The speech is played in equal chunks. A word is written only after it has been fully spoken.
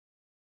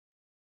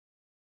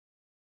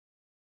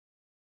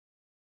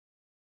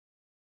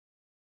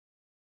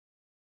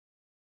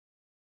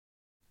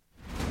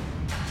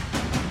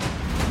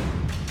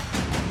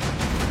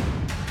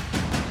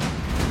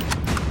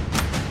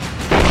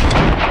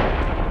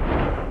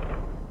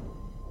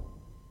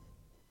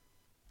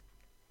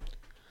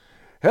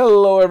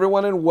Hello,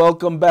 everyone, and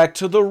welcome back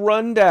to The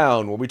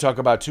Rundown, where we talk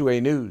about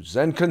 2A news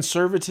and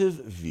conservative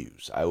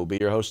views. I will be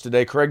your host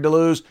today, Craig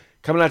DeLuz,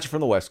 coming at you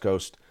from the West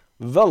Coast,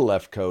 the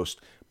left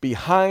coast,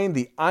 behind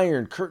the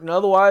Iron Curtain,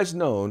 otherwise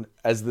known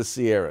as the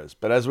Sierras.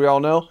 But as we all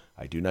know,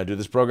 I do not do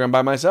this program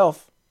by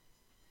myself.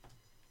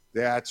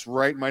 That's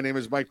right. My name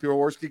is Mike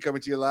Piwowarski,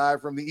 coming to you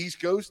live from the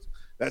East Coast.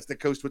 That's the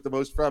coast with the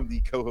most from the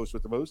co-host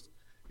with the most.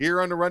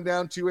 Here on The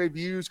Rundown, 2A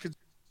views,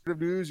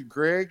 conservative news, and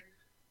Craig,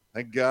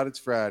 thank God it's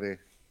Friday.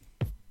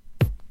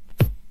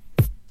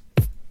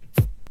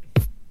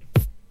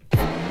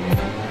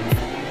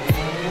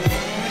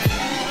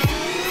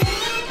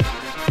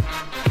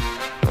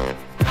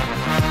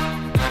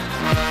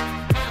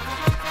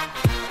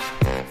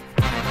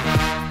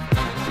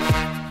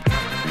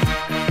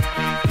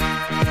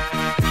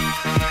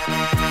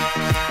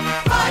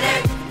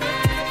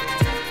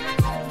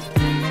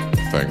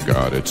 Thank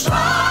God it's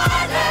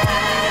Friday.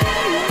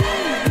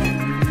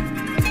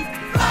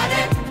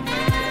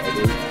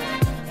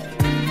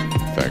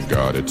 Thank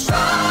God it's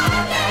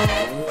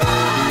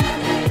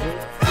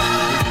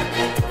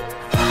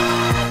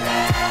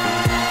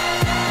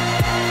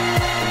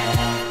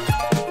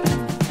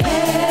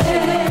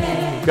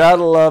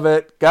Gotta love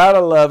it.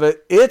 Gotta love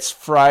it. It's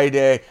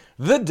Friday,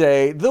 the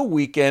day the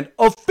weekend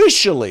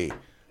officially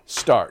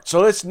starts.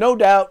 So it's no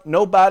doubt,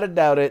 nobody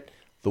doubt it.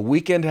 The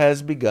weekend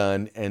has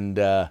begun,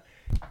 and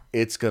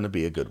it's going to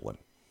be a good one.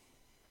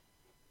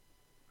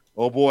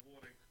 Oh, boy.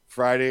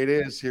 Friday it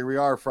is. Here we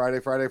are. Friday.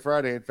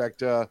 In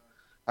fact,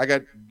 I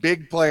got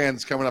big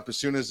plans coming up as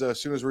soon as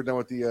we're done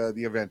with the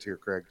event here,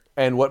 Craig.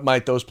 And what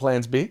might those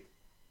plans be?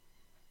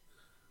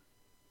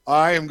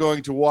 I am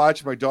going to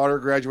watch my daughter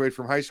graduate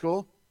from high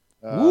school.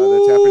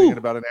 That's happening in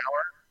about an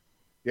hour.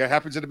 Yeah, it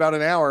happens in about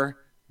an hour.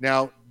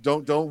 Now,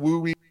 don't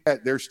woo me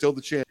yet. There's still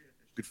the chance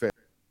it could fail.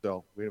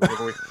 So we're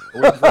waiting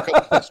for a couple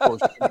of test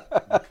scores.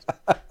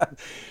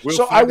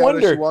 So I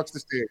wonder, as she walks the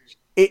stage.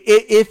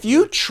 If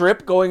you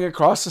trip going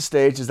across the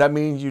stage, does that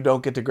mean you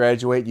don't get to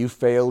graduate? You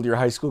failed your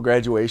high school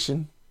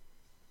graduation?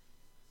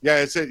 Yeah,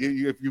 it's it.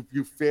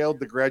 You failed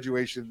the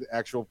graduation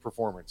actual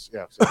performance.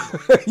 Yeah, so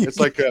it's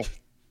like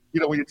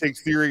when you take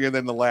theory and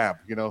then the lab.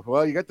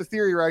 Well, you got the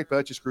theory right,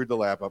 but you screwed the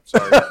lab up.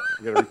 Sorry,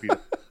 you got to repeat it.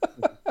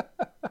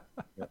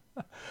 Yeah.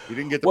 You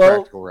didn't get the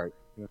practical right.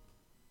 Yeah.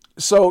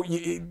 So,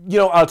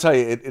 I'll tell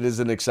you, it is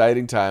an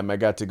exciting time. I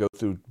got to go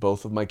through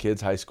both of my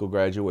kids' high school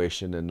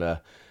graduation, and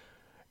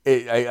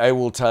I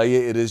will tell you,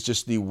 it is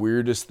just the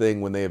weirdest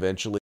thing when they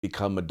eventually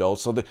become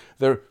adults. So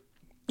they're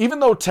even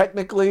though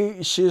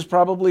technically she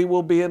probably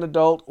will be an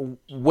adult,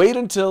 wait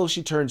until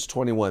she turns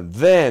 21.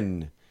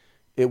 Then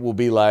it will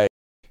be like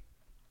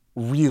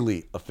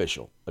really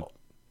official.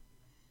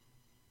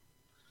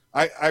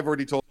 I've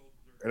already told her,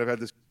 and I've had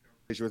this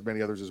conversation with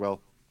many others as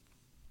well,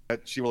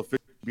 that she will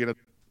officially be an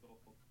adult.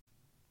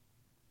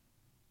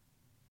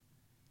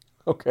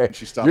 Okay,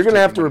 you're going to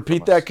have to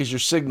repeat that because your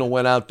signal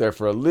went out there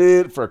for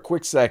a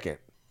quick second.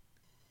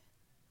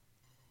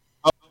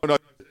 Oh, no.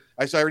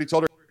 I already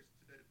told her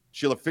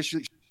she'll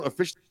officially be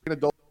an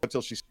adult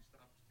until she stops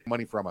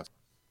money from us.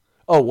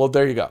 Oh, well,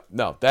 there you go.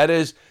 No, that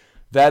is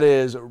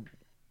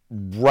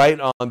right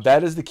on.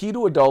 That is the key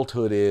to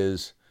adulthood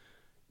is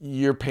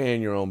you're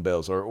paying your own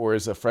bills. Or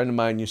as a friend of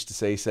mine used to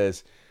say,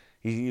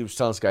 he was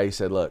telling this guy, he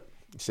said, look,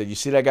 you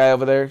see that guy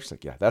over there? He's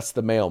like, yeah, that's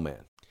the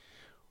mailman.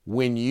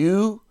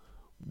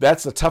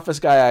 That's the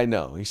toughest guy I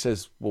know. He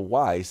says, well,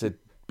 why? He said,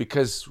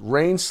 because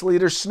rain,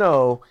 sleet, or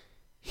snow,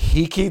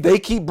 they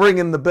keep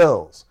bringing the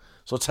bills.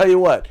 So I'll tell you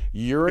what,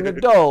 you're an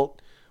adult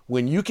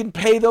when you can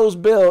pay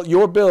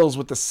your bills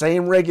with the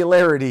same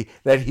regularity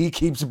that he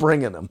keeps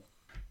bringing them.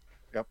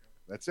 Yep,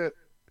 that's it.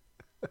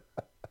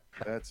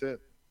 That's it.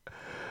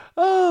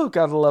 Oh,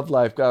 gotta love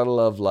life. Gotta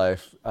love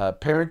life.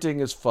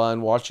 Parenting is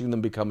fun. Watching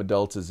them become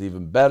adults is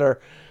even better.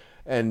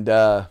 And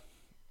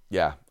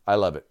yeah, I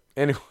love it.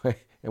 Anyway.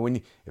 And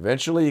when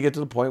eventually you get to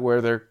the point where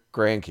you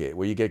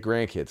get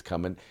grandkids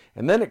coming,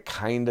 and then it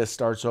kind of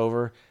starts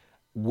over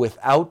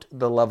without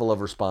the level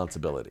of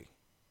responsibility.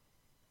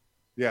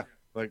 Yeah,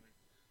 like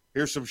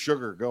here's some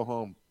sugar, go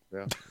home.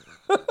 Yeah,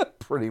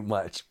 pretty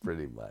much.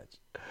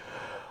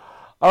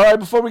 All right,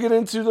 before we get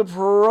into the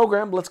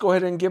program, let's go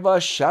ahead and give a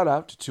shout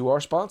out to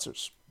our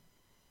sponsors.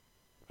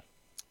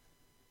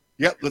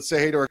 Yep, let's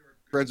say hey to our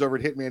friends over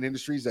at Hitman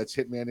Industries. That's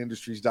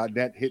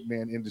hitmanindustries.net,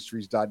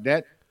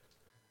 hitmanindustries.net.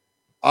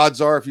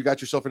 Odds are, if you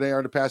got yourself an AR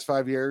in the past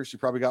 5 years, you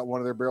probably got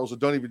one of their barrels and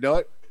don't even know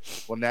it.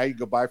 Well, now you can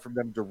go buy from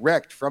them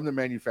direct from the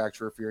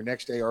manufacturer for your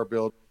next AR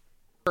build.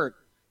 The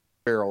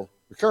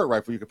current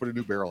rifle, you can put a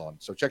new barrel on.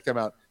 So check them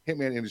out,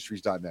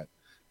 hitmanindustries.net.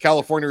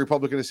 California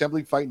Republican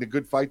Assembly, fighting the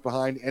good fight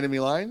behind enemy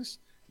lines.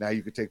 Now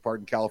you can take part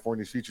in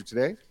California's future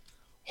today.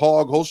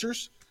 Hog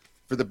Holsters,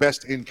 for the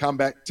best in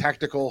combat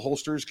tactical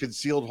holsters,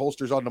 concealed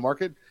holsters on the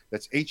market.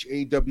 That's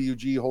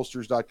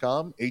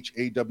HAWGholsters.com,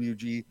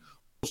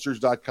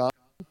 HAWGholsters.com.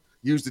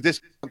 Use the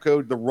discount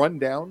code The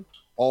Rundown,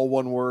 all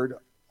one word,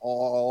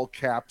 all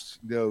caps,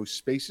 no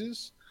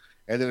spaces.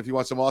 And then if you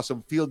want some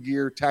awesome field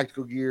gear,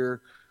 tactical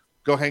gear,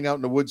 go hang out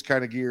in the woods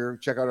kind of gear,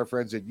 check out our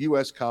friends at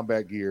US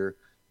Combat Gear,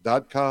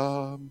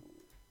 Democrats.com.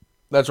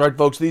 That's right,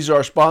 folks. These are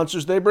our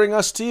sponsors. They bring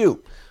us to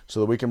you so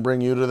that we can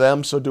bring you to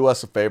them. So do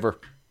us a favor.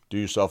 Do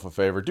yourself a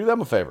favor. Do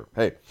them a favor.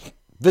 Hey,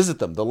 visit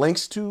them. The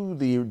links to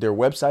their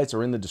websites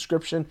are in the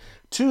description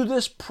to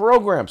this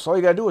program. So all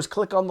you got to do is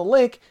click on the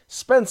link,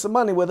 spend some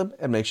money with them,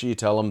 and make sure you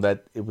tell them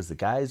that it was the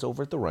guys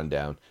over at the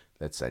Rundown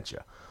that sent you.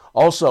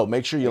 Also,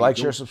 make sure you like,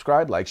 share,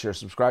 subscribe. Like, share,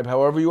 subscribe.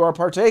 However you are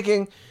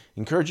partaking,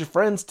 encourage your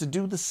friends to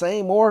do the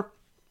same, or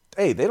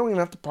hey, they don't even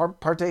have to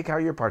partake how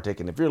you're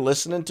partaking. If you're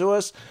listening to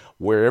us,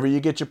 wherever you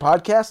get your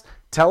podcast,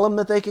 tell them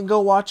that they can go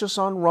watch us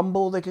on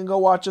Rumble. They can go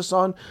watch us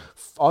on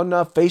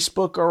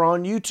Facebook or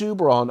on YouTube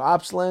or on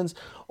OpsLens.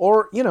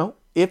 Or,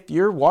 if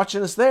you're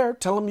watching us there,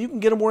 tell them you can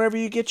get them wherever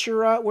you get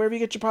your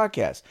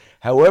podcast.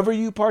 However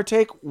you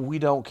partake, we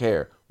don't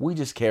care. We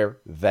just care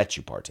that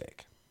you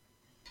partake.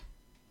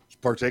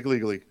 Partake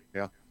legally.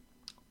 Yeah.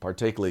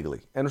 Partake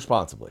legally and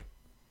responsibly.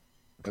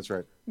 That's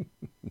right.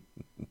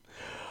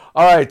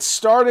 All right,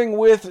 starting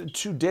with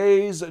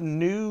today's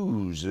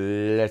news.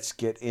 Let's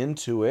get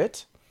into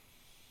it.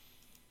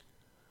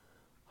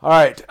 All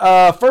right,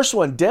 first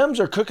one. Dems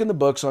are cooking the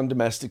books on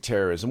domestic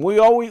terrorism. We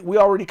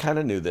already kind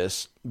of knew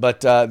this,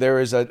 but there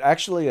is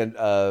actually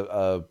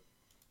a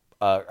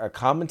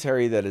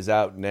commentary that is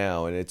out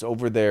now, and it's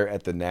over there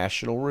at the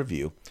National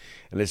Review,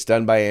 and it's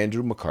done by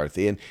Andrew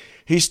McCarthy, and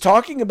he's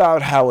talking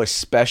about how,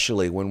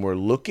 especially when we're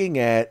looking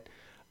at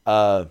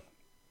a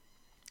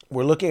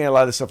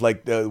lot of stuff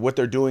like what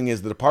they're doing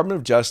is the Department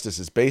of Justice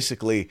is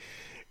basically,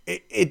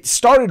 it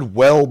started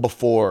well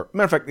before.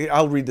 Matter of fact,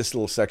 I'll read this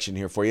little section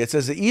here for you. It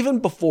says that even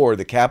before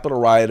the Capitol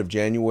riot of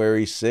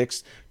January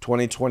 6,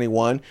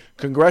 2021,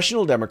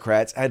 congressional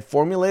Democrats had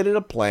formulated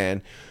a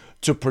plan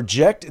to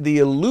project the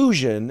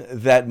illusion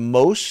that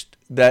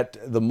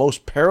the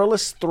most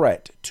perilous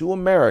threat to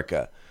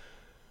America,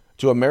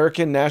 to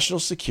American national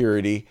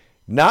security,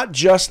 not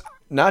just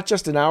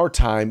in our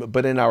time,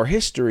 but in our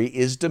history,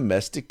 is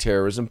domestic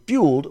terrorism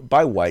fueled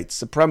by white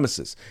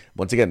supremacists.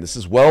 Once again, this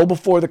is well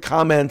before the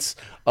comments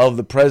of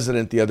the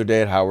president the other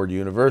day at Howard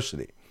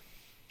University.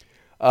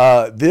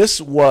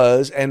 This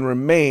was and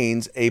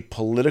remains a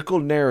political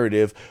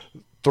narrative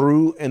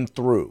through and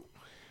through.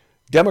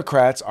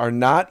 Democrats are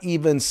not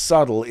even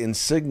subtle in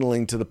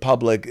signaling to the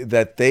public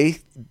that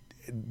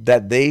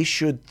they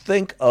should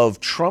think of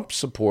Trump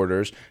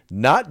supporters,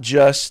 not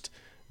just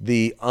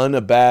the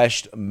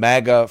unabashed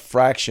MAGA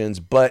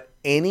fractions, but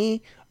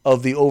any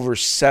of the over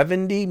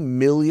 70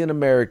 million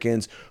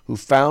Americans who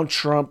found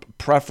Trump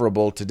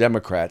preferable to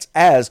Democrats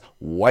as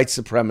white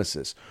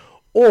supremacists,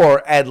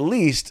 or at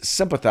least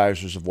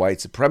sympathizers of white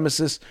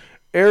supremacists,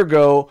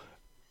 ergo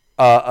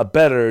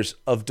abettors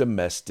of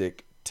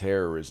domestic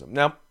terrorism.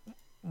 Now,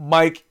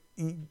 Mike,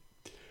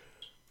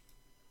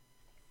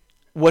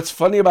 what's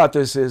funny about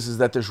this is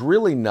that there's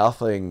really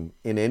nothing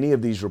in any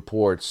of these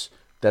reports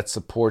that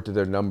support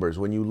their numbers.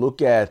 When you look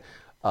at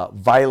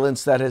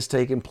violence that has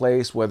taken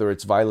place, whether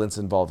it's violence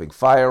involving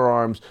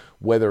firearms,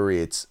 whether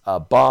it's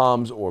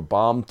bombs or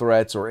bomb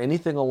threats or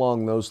anything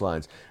along those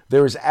lines,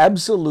 there is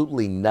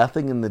absolutely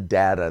nothing in the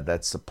data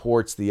that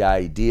supports the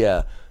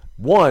idea,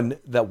 one,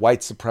 that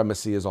white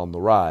supremacy is on the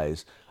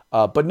rise,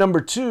 but number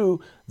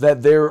two,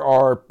 that there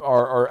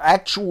are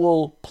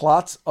actual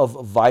plots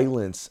of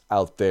violence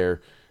out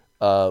there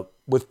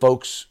with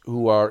folks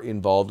who are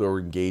involved or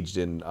engaged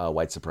in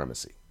white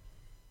supremacy.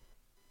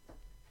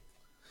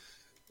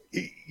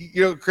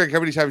 Craig,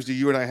 how many times do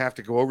you and I have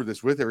to go over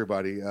this with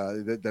everybody?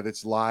 That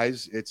it's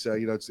lies. It's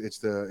it's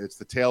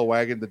the tail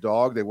wagging the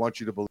dog. They want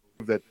you to believe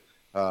that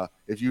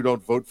if you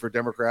don't vote for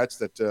Democrats,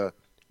 that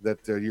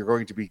you're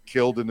going to be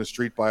killed in the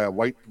street by a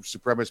white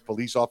supremacist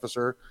police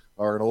officer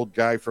or an old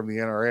guy from the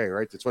NRA.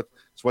 Right? It's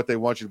what they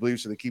want you to believe.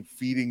 So they keep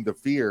feeding the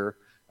fear.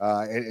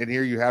 And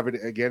here you have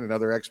it again.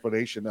 Another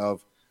explanation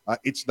of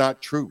it's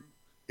not true.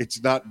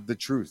 It's not the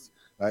truth.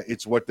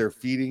 It's what they're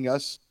feeding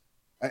us.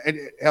 And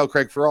hell,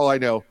 Craig, for all I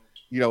know,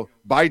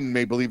 Biden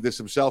may believe this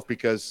himself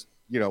because,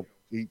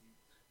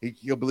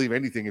 he'll believe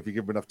anything if you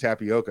give him enough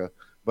tapioca.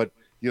 But,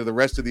 the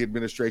rest of the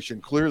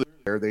administration clearly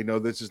they know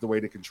this is the way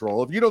to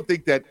control. If you don't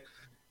think that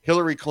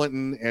Hillary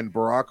Clinton and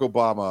Barack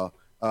Obama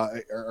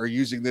are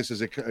using this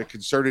as a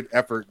concerted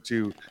effort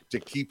to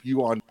keep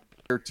you on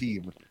their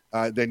team,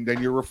 then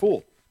you're a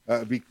fool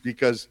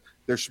because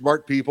they're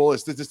smart people.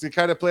 It's the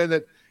kind of plan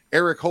that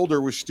Eric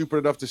Holder was stupid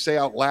enough to say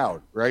out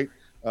loud, right?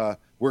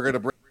 We're going to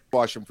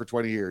brainwash them for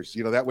 20 years.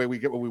 That way we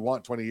get what we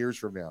want 20 years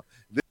from now.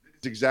 This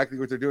is exactly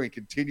what they're doing,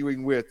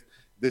 continuing with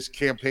this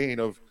campaign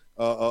of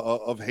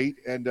hate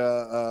and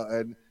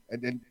trying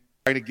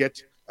to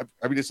get.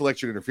 I mean, it's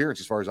election interference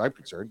as far as I'm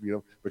concerned.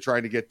 But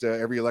trying to get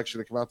every election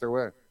to come out their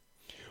way.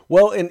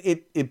 Well, and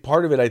it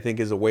part of it, I think,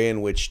 is a way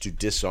in which to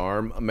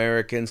disarm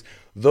Americans.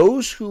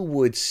 Those who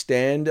would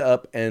stand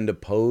up and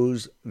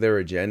oppose their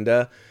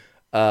agenda.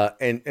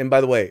 And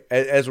by the way,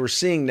 as we're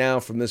seeing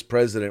now from this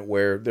president,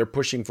 where they're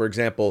pushing, for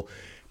example,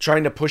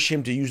 trying to push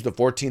him to use the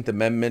 14th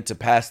Amendment to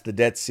pass the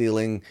debt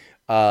ceiling,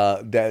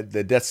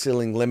 the debt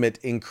ceiling limit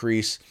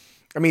increase.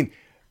 I mean,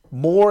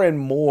 more and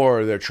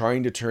more, they're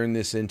trying to turn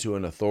this into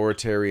an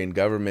authoritarian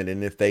government.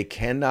 And if they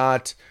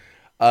cannot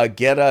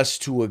get us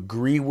to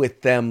agree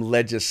with them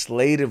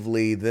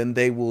legislatively, then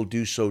they will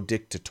do so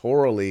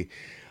dictatorially.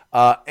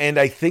 And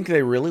I think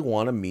they really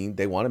want a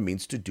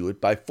means to do it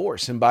by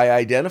force, and by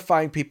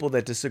identifying people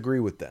that disagree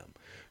with them,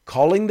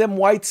 calling them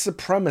white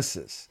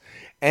supremacists,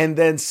 and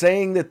then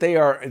saying that they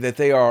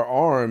are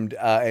armed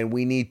and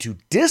we need to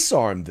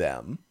disarm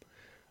them.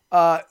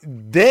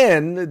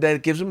 Then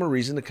that gives them a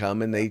reason to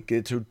come, and they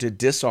get to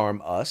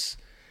disarm us,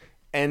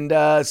 and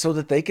so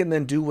that they can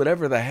then do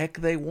whatever the heck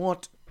they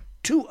want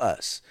to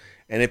us.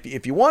 And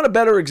if you want a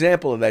better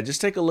example of that,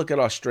 just take a look at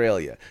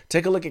Australia.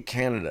 Take a look at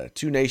Canada,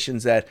 two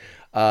nations that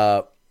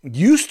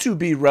used to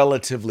be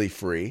relatively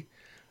free,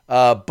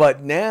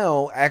 but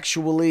now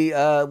actually,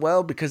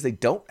 because they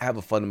don't have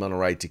a fundamental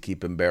right to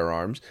keep and bear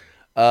arms,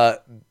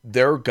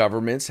 their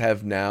governments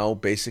have now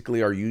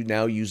basically are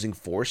now using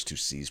force to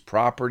seize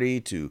property,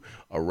 to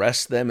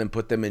arrest them, and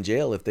put them in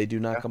jail if they do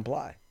not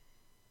comply.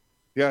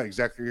 Yeah,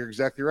 exactly. You're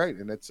exactly right,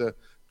 and that's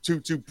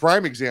two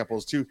prime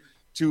examples.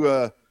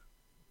 Two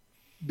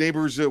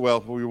neighbors,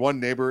 one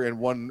neighbor and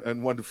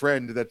one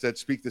friend that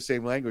speak the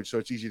same language, so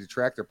it's easy to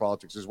track their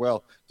politics as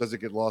well.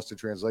 Doesn't get lost in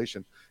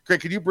translation. Craig,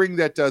 can you bring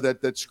that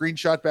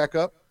screenshot back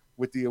up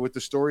with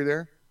the story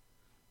there?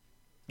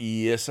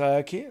 Yes,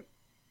 I can.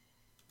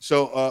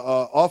 So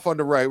off on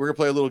the right, we're gonna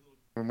play a little.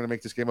 I'm gonna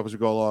make this game up as we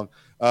go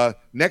along.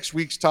 Next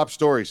week's top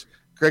stories.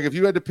 Craig, if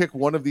you had to pick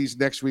one of these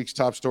next week's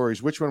top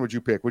stories, which one would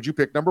you pick? Would you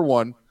pick number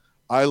one,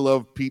 I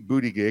love Pete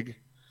Buttigieg?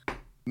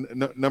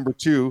 Number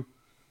two,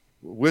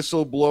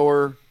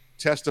 whistleblower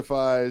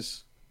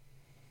testifies.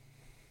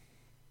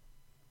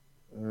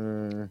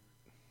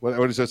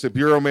 What does that say?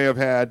 Bureau may have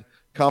had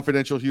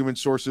confidential human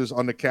sources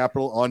on the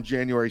Capitol on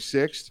January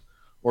 6th.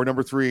 Or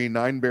number three,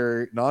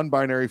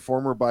 non-binary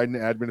former Biden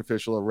admin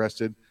official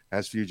arrested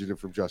as fugitive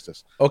from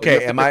justice.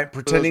 Okay, am I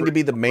pretending to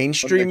be the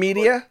mainstream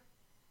media?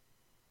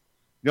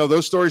 No,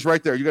 those stories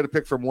right there. You got to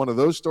pick from one of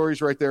those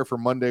stories right there for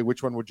Monday.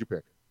 Which one would you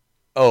pick?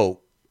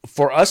 Oh,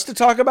 for us to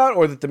talk about,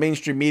 or that the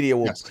mainstream media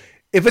will? Yes.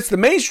 If it's the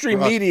mainstream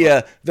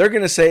media, they're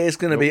going to say it's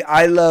going to be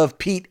I love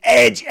Pete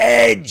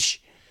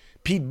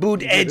Pete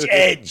Boot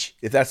Edge.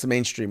 If that's the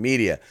mainstream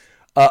media.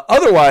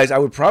 Otherwise, I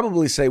would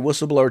probably say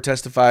whistleblower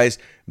testifies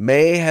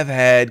may have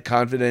had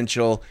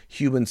confidential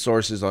human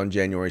sources on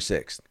January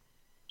 6th.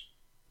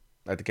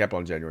 At the Capitol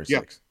on January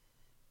 6th.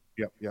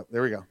 Yep.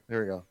 There we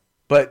go.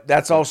 But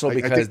that's also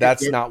because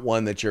that's not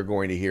one that you're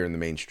going to hear in the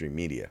mainstream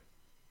media.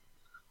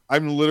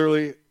 I'm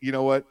literally, you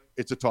know what?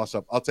 It's a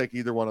toss-up. I'll take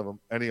either one of them,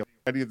 any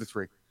of the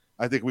three.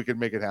 I think we can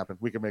make it happen.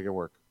 We can make it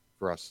work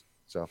for us.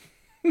 So,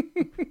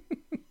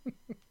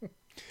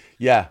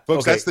 yeah,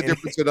 folks, that's the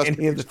difference in us.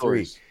 Any of the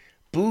stories. Three.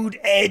 Boot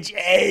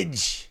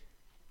Edge.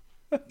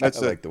 That's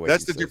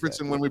the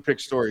difference in when we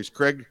pick stories.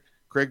 Craig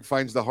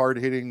finds the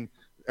hard-hitting,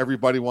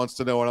 everybody wants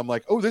to know, and I'm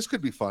like, oh, this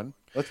could be fun.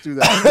 Let's do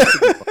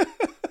that.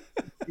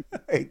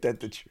 Ain't that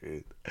the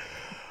truth?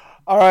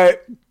 All right,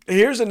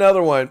 here's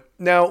another one.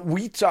 Now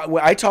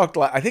I talked.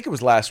 I think it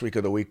was last week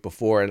or the week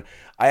before, and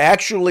I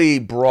actually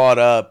brought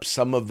up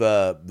some of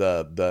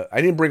the. I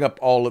didn't bring up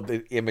all of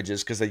the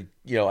images because I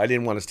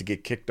didn't want us to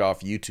get kicked off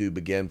YouTube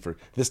again for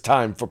this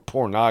time for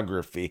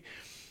pornography.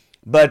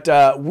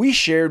 But we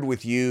shared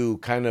with you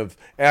kind of,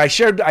 and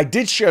I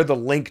did share the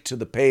link to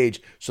the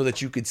page so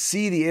that you could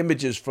see the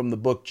images from the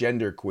book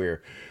Genderqueer.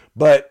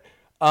 But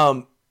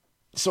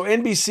so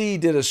NBC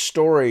did a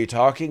story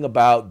talking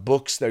about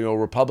books that,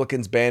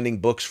 Republicans banning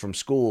books from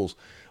schools.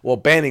 Well,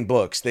 banning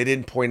books. They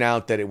didn't point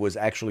out that it was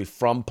actually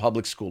from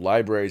public school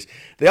libraries.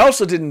 They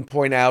also didn't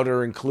point out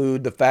or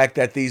include the fact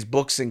that these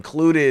books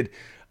included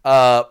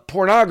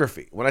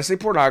pornography. When I say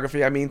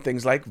pornography, I mean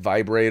things like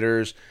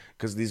vibrators,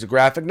 because these are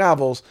graphic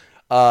novels,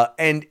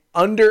 and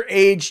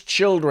underage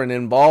children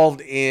involved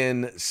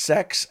in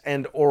sex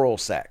and oral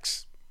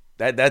sex.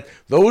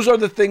 Those are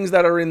the things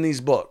that are in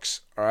these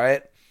books. All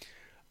right.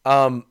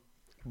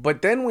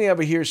 But then we have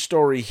a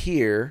story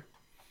here,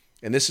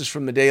 and this is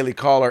from the Daily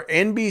Caller.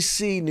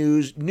 NBC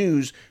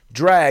News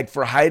dragged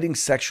for hiding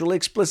sexually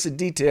explicit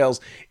details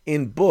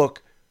in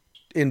book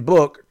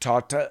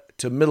taught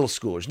to middle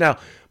schoolers. Now,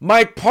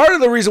 Mike, part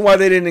of the reason why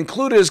they didn't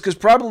include it is because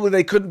probably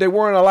they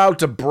weren't allowed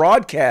to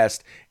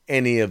broadcast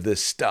any of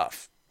this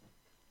stuff.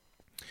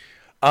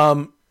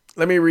 Let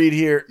me read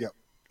here. Yep.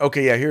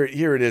 Okay, yeah,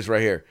 here it is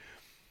right here.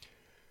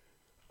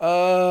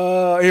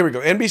 Here we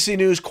go. NBC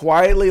News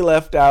quietly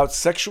left out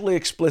sexually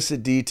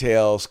explicit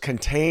details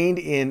contained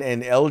in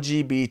an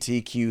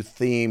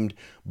LGBTQ-themed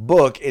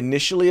book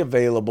initially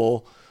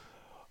available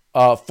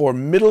for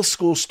middle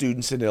school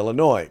students in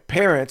Illinois.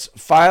 Parents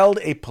filed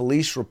a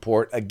police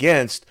report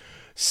against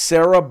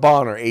Sarah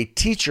Bonner, a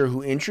teacher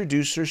who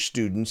introduced her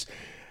students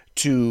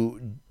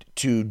to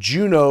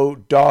Juno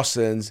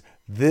Dawson's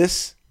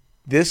This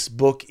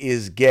Book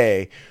is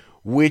Gay,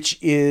 which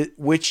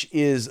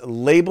is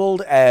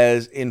labeled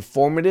as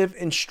informative,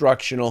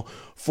 instructional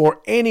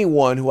for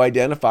anyone who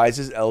identifies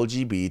as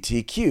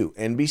LGBTQ,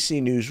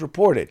 NBC News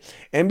reported.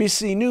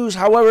 NBC News,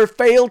 however,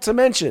 failed to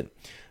mention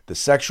the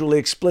sexually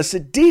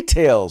explicit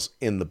details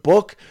in the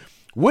book,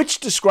 which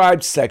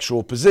described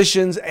sexual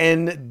positions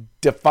and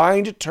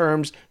defined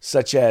terms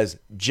such as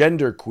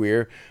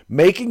genderqueer,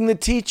 making the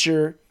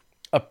teacher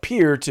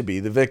appear to be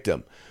the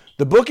victim.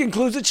 The book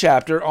includes a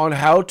chapter on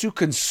how to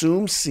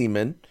consume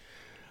semen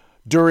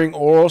during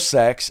oral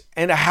sex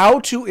and how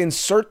to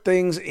insert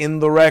things in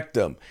the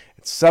rectum.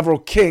 Several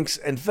kinks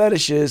and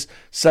fetishes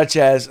such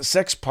as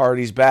sex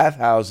parties,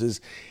 bathhouses,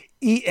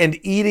 and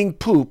eating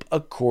poop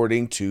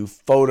according to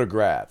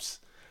photographs.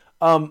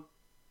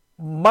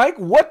 Mike,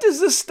 what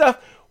business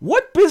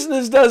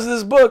does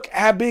this book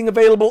have being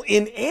available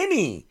in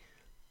any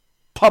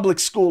public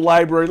school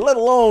library, let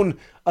alone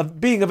of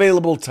being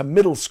available to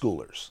middle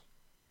schoolers?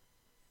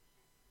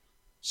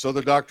 So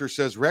the doctor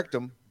says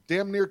rectum,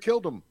 damn near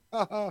killed him.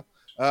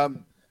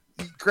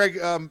 Craig,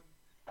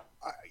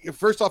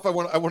 first off, I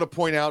want to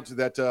point out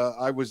that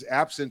I was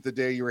absent the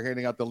day you were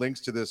handing out the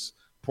links to this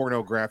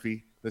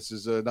pornography. This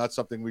is not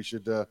something we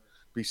should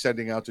be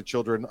sending out to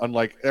children,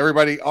 unlike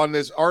everybody on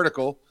this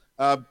article.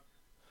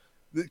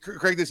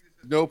 Craig, this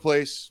has no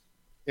place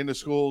in the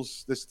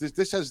schools.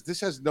 This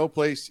has no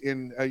place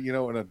in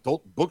an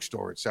adult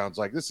bookstore. It sounds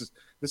like this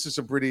is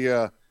some pretty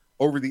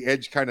over the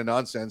edge kind of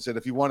nonsense. And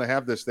if you want to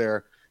have this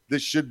there,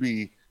 this should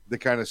be the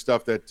kind of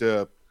stuff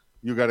that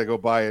you got to go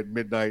buy at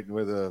midnight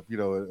with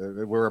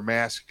wear a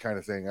mask kind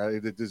of thing.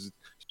 This is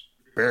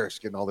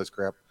embarrassed getting all this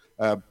crap.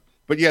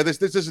 But yeah,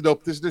 there's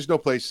no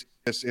place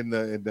in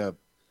a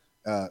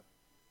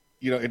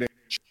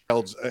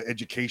child's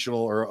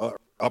educational or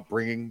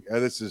upbringing.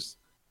 This is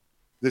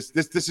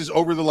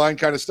over the line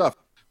kind of stuff.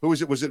 Who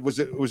was it?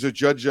 Was it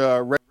Judge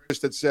Rex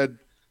that said,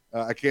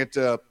 I can't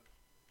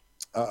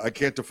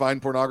define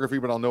pornography,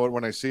 but I'll know it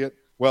when I see it.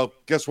 Well,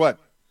 guess what?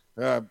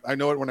 I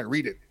know it when I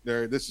read it.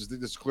 This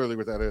is clearly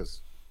what that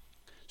is.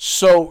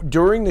 So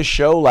during the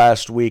show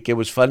last week, it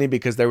was funny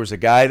because there was a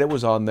guy that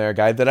was on there, a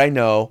guy that I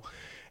know,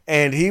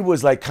 and he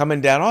was like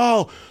coming down.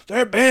 Oh,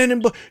 they're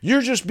banning.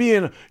 You're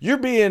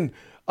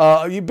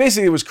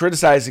basically was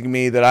criticizing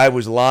me that I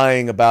was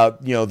lying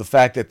about, the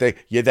fact that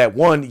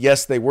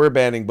yes, they were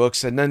banning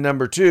books. And then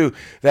number two,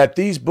 that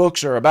these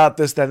books are about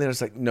this, that, and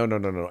it's like, no.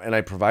 And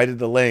I provided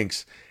the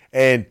links.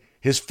 And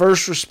his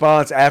first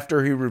response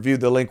after he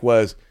reviewed the link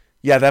was,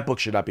 yeah, that book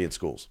should not be in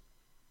schools.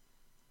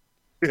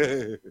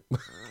 Yep.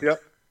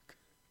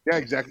 Yeah,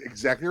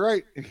 exactly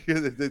right.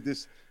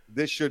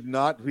 This should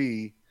not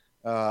be,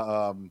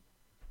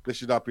 this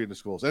should not be in the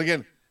schools. And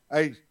again,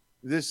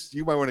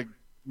 you might want to,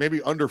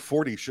 maybe under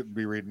 40 shouldn't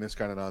be reading this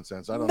kind of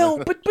nonsense. I don't know.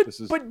 No,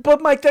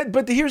 but Mike,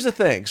 but here's the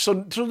thing. So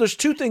there's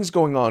two things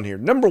going on here.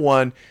 Number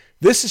one,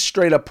 this is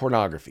straight up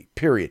pornography,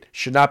 period.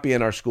 Should not be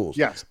in our schools.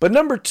 Yes. But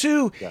number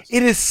two, yes.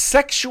 It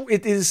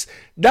is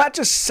not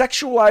just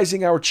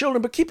sexualizing our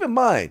children, but keep in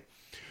mind,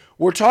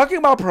 we're talking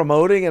about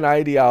promoting an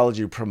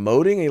ideology,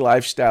 promoting a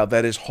lifestyle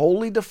that is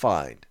wholly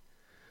defined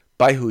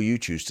by who you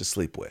choose to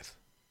sleep with.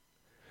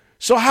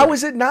 So how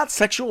is it not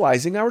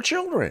sexualizing our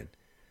children?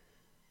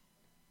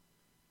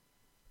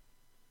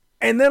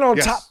 And then on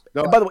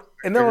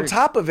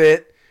top of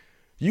it,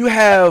 you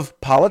have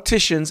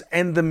politicians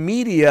and the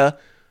media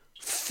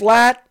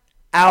flat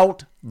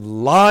out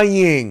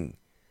lying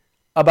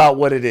about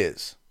what it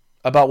is,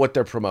 about what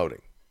they're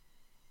promoting.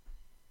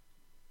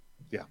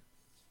 Yeah.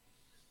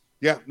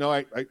 Yeah, no,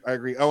 I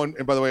agree. Oh,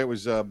 and by the way, it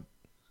was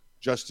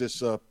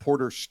Justice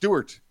Porter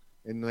Stewart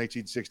in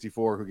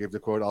 1964 who gave the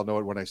quote, "I'll know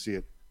it when I see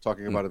it,"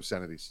 talking about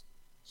obscenities.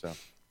 So.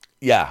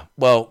 Yeah,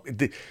 well,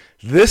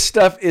 this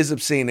stuff is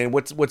obscene, and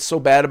what's so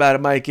bad about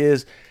it, Mike,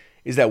 is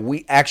that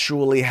we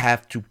actually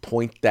have to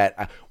point that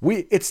out.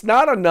 It's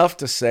not enough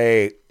to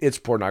say it's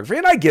pornography,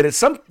 and I get it.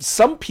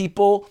 Some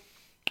people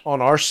on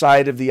our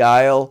side of the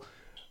aisle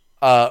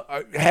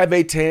have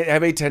a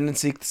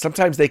tendency.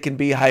 Sometimes they can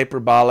be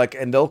hyperbolic,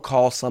 and they'll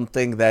call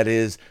something that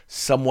is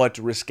somewhat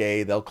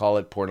risque. They'll call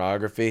it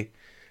pornography.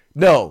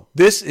 No,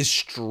 this is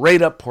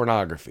straight up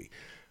pornography.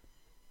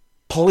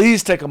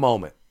 Please take a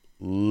moment,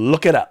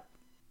 look it up.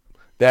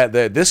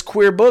 This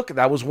queer book,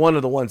 that was one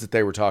of the ones that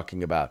they were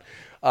talking about.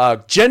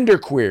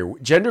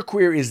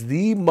 Genderqueer is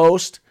the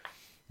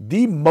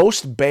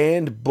most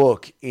banned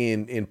book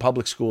in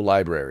public school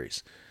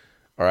libraries.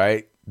 All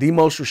right, the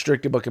most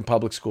restricted book in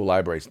public school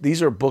libraries.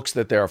 These are books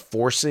that they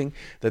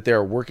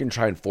are working to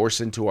try and force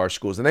into our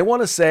schools, and they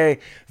want to say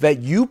that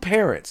you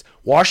parents.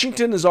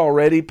 Washington has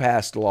already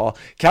passed a law.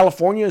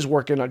 California is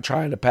working on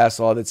trying to pass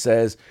a law that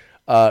says,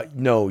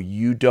 no,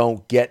 you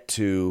don't get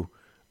to.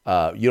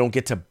 You don't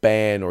get to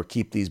ban or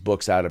keep these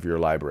books out of your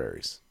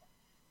libraries.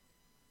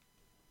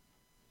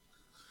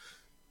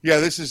 Yeah,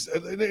 this is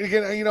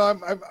again.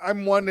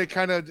 I'm one that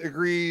kind of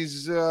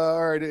agrees.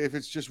 All right, if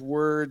it's just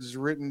words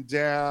written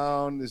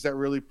down, is that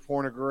really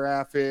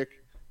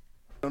pornographic?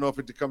 I don't know if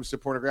it comes to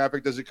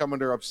pornographic. Does it come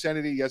under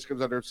obscenity? Yes, it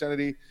comes under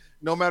obscenity.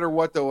 No matter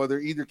what, though, whether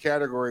either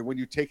category, when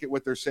you take it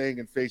what they're saying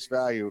in face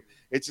value,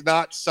 it's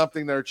not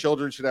something that our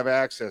children should have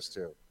access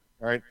to.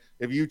 All right,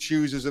 if you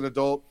choose as an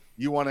adult,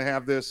 you want to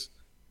have this.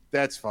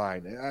 That's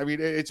fine. I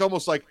mean, it's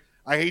almost like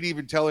I hate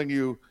even telling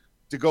you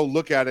to go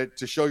look at it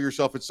to show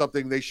yourself it's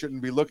something they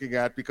shouldn't be looking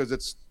at because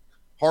it's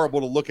horrible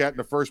to look at in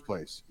the first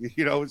place.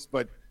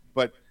 But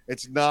but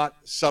it's not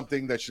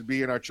something that should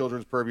be in our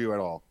children's purview at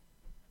all.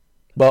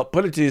 Well,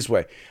 put it this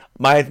way.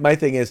 My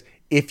thing is,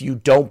 if you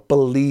don't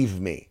believe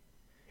me,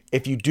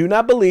 if you do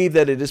not believe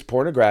that it is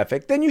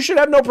pornographic, then you should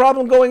have no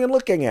problem going and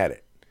looking at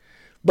it.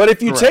 But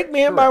if you take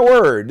me at my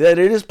word that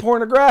it is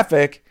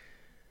pornographic,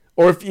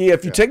 or if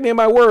you take me at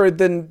my word,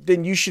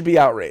 then you should be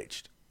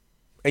outraged.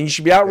 And you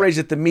should be outraged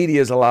that the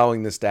media is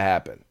allowing this to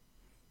happen.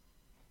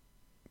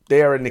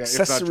 They are an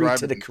accessory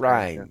to the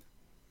crime.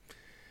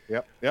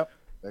 Yep.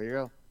 There you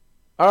go.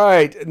 All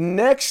right.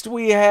 Next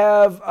we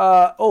have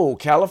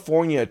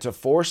California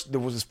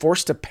was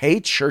forced to pay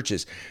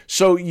churches.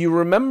 So you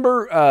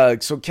remember,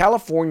 so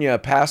California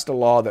passed a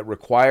law that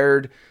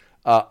required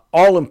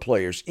all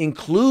employers,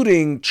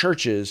 including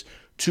churches,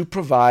 to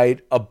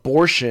provide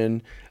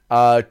abortion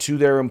to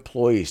their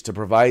employees, to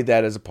provide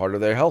that as a part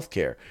of their health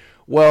care.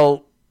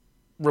 Well,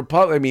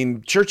 many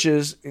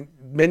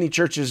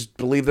churches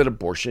believe that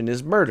abortion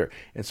is murder.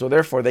 And so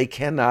therefore they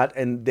cannot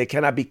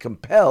be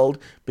compelled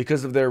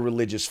because of their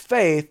religious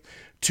faith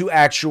to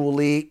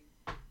actually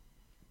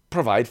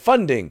provide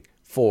funding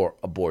for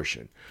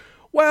abortion.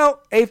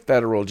 Well, a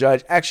federal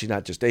judge, actually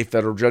not just a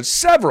federal judge,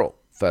 several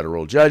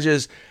federal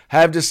judges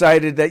have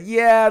decided that,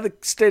 the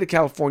state of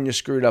California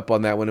screwed up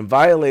on that one and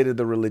violated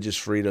the religious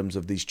freedoms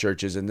of these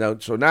churches.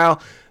 And so now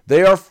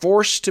they are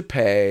forced to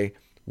pay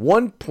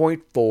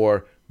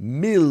 $1.4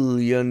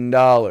 million.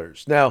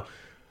 Now,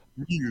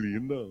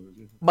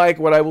 Mike,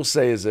 what I will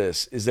say is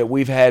this, is that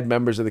we've had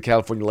members of the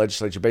California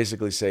legislature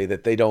basically say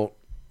that they don't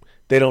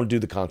do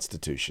the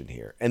Constitution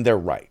here. And they're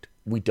right.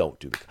 We don't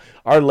do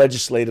our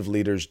legislative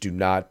leaders do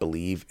not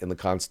believe in the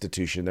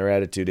Constitution. Their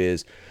attitude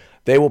is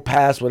they will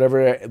pass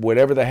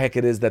whatever the heck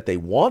it is that they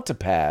want to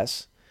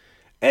pass.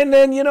 And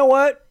then, you know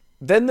what?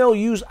 Then they'll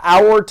use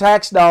our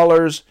tax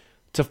dollars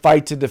to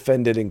fight to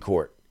defend it in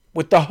court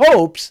with the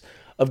hopes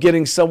of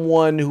getting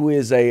someone who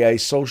is a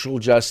social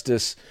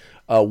justice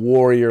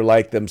warrior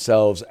like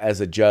themselves as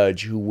a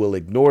judge who will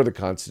ignore the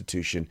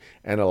Constitution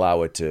and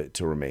allow it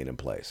to remain in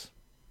place.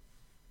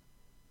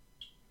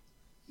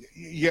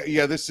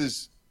 Yeah. This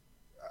is.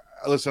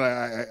 Listen,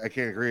 I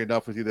can't agree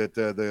enough with you that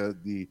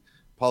the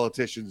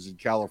politicians in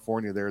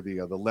California,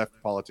 the left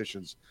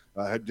politicians,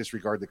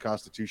 disregard the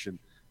Constitution,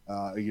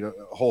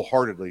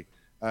 wholeheartedly.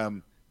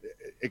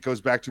 It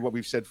goes back to what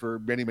we've said for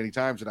many, many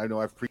times, and I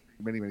know I've preached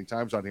many, many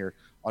times on here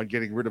on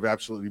getting rid of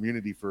absolute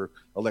immunity for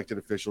elected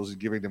officials and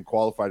giving them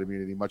qualified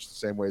immunity, much the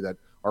same way that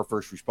our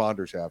first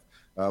responders have,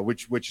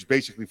 which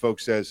basically,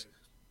 folks, says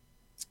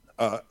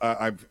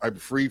I'm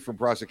free from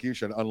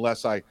prosecution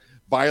unless I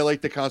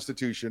violate the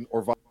Constitution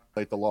or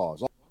violate the laws.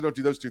 As long as I don't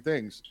do those two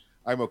things,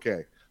 I'm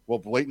okay. Well,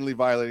 blatantly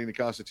violating the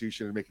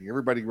Constitution and making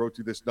everybody go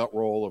through this nut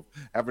roll of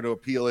having to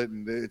appeal it,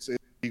 and it's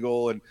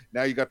illegal, and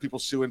now you got people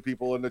suing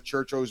people, and the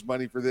church owes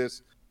money for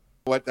this.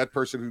 What that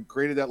person who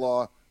created that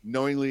law,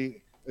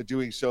 knowingly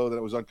doing so that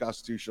it was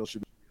unconstitutional,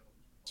 should be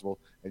responsible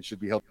and should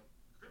be held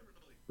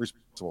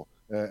responsible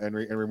and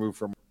removed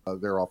from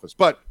their office.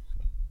 But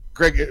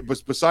Greg,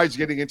 besides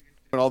getting into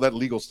all that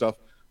legal stuff,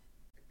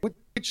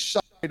 which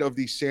side of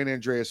the San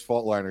Andreas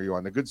fault line are you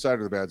on? The good side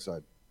or the bad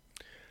side?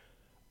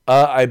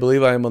 I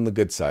believe I am on the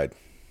good side.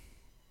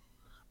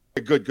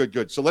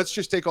 Good. So let's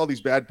just take all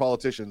these bad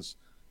politicians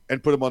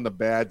and put them on the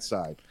bad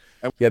side.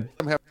 And let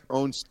them have their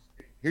own state.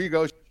 Here you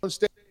go. Own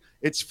state.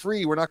 It's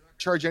free. We're not going to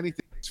charge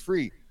anything. It's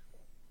free.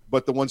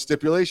 But the one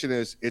stipulation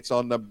is it's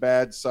on the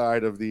bad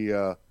side of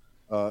the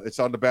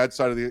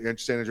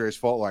San Andreas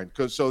fault line.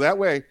 Because so that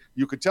way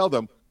you could tell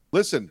them,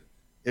 listen,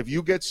 if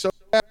you get so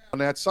bad on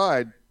that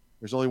side,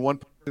 there's only one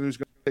person who's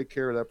going to take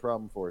care of that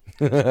problem for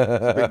you.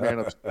 Big man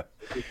of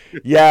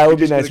yeah, it would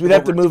be nice. We'd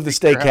have to move the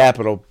state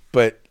capital,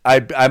 but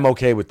I'm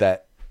okay with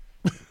that.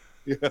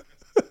 Yeah.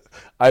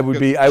 I would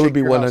be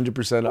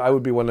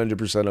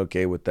 100%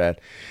 okay with that.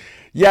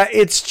 Yeah,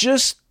 it's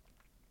just,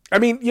 I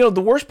mean,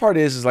 the worst part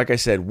is like I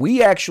said,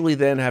 we actually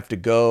then have to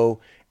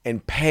go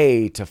and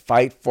pay to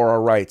fight for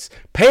our rights,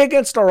 pay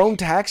against our own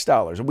tax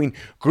dollars. I mean,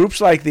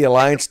 groups like the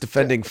Alliance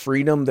Defending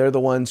Freedom, they're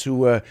the ones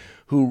who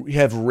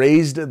have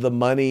raised the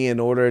money in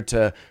order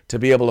to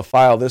be able to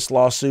file this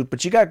lawsuit.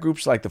 But you got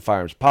groups like the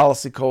Firearms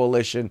Policy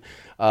Coalition,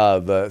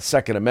 the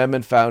Second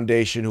Amendment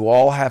Foundation, who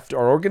all are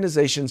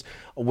organizations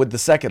with the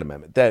Second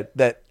Amendment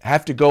that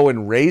have to go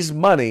and raise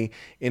money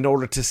in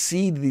order to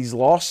seed these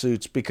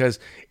lawsuits, because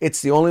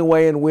it's the only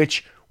way in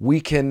which we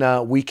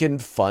can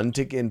fund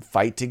and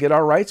fight to get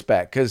our rights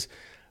back. Because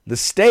the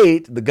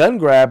state, the gun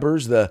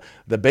grabbers, the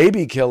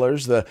baby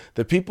killers, the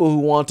people who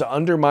want to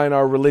undermine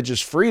our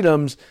religious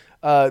freedoms,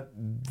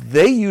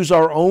 they use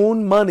our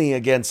own money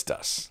against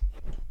us.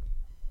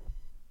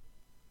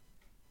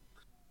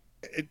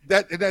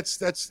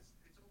 That's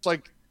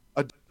like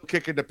a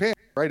kick in the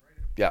pants, right?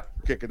 Yeah,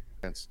 kick in the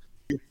pants.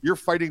 You're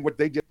fighting what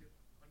they did in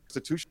the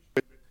Constitution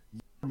with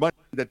money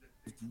that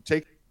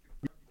take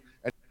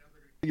and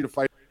you to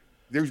fight.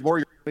 There's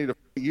more money to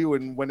fight you,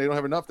 and when they don't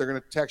have enough, they're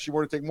going to tax you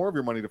more to take more of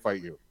your money to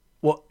fight you.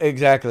 Well,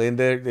 exactly, and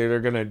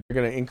they're going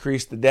to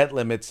increase the debt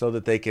limit so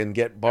that they can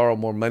borrow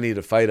more money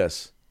to fight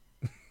us.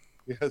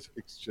 Yes,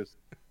 it's just,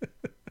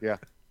 yeah,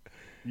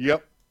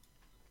 yep.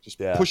 Just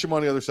Yeah. push them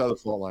on the other side of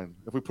the fault line.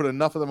 If we put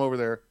enough of them over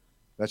there,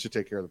 that should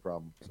take care of the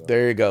problem. So.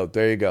 There you go.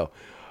 There you go.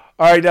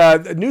 All right.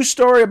 A new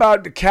story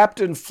about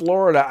Captain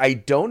Florida. I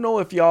don't know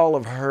if y'all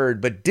have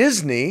heard, but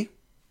Disney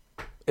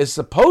is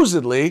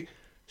supposedly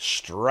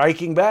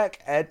striking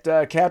back at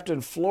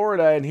Captain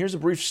Florida. And here's a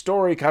brief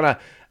story kind of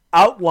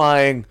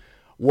outlining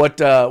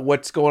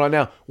what's going on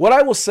now. What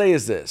I will say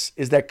is this,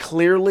 is that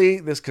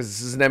clearly because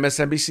this is an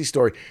MSNBC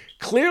story,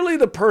 clearly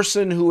the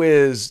person who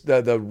is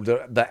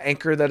the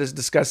anchor that is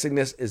discussing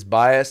this is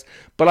biased,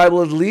 but I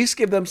will at least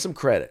give them some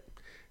credit.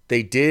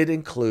 They did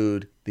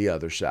include the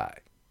other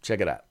side.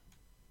 Check it out.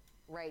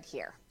 Right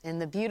here in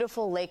the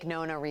beautiful Lake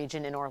Nona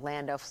region in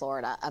Orlando,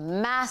 Florida, a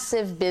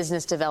massive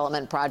business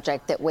development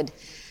project that would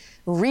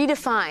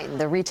redefine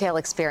the retail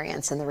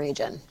experience in the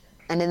region.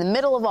 And in the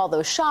middle of all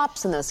those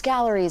shops and those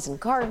galleries and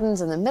gardens,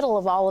 in the middle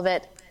of all of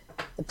it,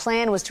 the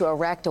plan was to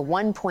erect a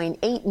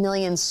 1.8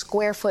 million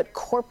square foot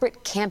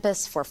corporate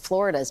campus for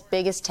Florida's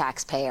biggest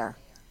taxpayer,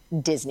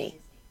 Disney.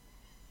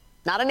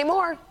 Not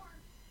anymore.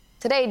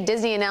 Today,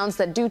 Disney announced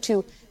that due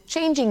to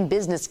changing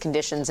business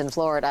conditions in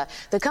Florida,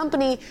 the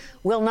company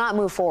will not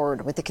move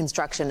forward with the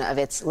construction of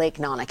its Lake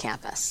Nona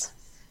campus.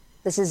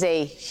 This is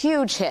a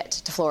huge hit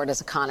to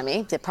Florida's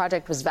economy. The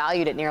project was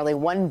valued at nearly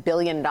 $1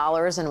 billion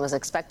and was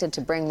expected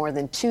to bring more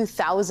than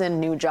 2,000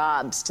 new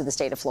jobs to the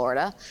state of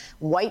Florida.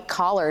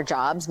 White-collar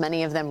jobs,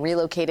 many of them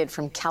relocated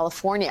from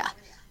California.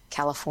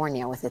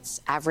 California, with its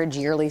average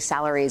yearly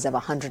salaries of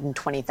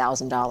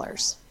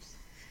 $120,000.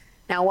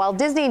 Now, while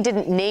Disney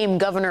didn't name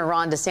Governor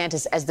Ron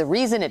DeSantis as the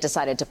reason it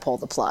decided to pull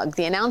the plug,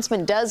 the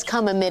announcement does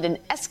come amid an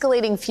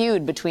escalating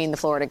feud between the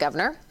Florida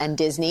governor and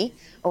Disney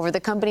over the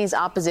company's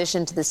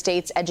opposition to the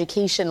state's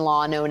education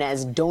law known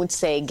as Don't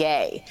Say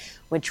Gay,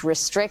 which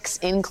restricts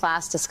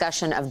in-class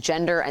discussion of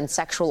gender and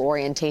sexual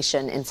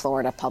orientation in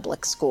Florida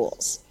public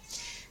schools.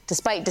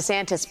 Despite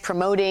DeSantis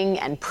promoting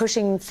and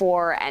pushing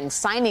for and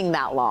signing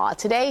that law,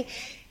 today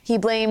he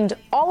blamed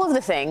all of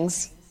the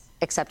things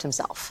except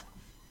himself.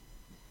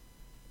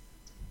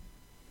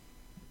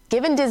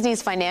 Given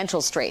Disney's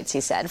financial straits,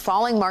 he said,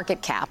 falling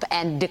market cap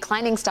and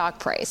declining stock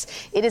price,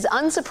 it is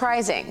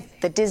unsurprising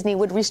that Disney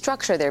would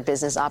restructure their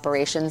business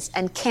operations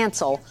and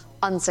cancel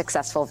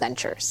unsuccessful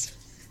ventures.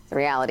 The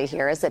reality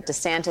here is that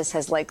DeSantis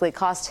has likely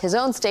cost his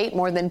own state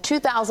more than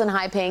 2,000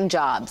 high-paying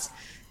jobs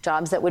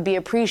that would be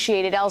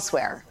appreciated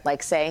elsewhere,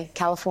 like, say,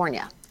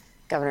 California.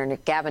 Governor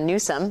Gavin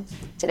Newsom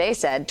today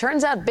said,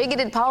 turns out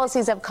bigoted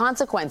policies have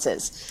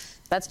consequences.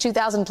 That's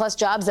 2,000 plus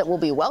jobs that will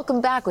be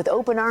welcomed back with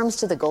open arms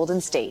to the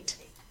Golden State.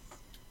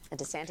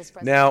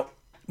 Now,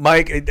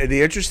 Mike,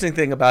 the interesting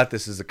thing about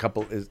this is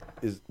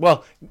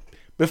well,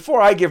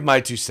 before I give my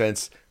 2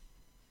 cents,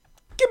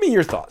 give me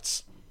your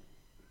thoughts.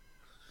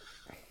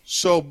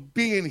 So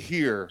being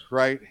here,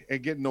 right,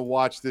 and getting to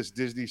watch this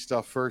Disney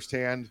stuff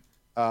firsthand,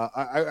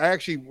 I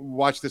actually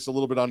watched this a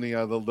little bit on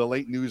the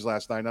late news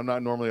last night. I'm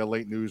not normally a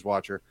late news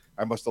watcher.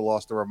 I must have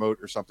lost a remote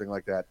or something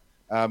like that.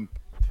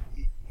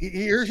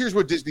 Here's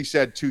what Disney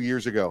said 2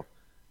 years ago.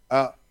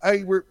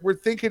 We're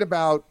thinking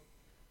about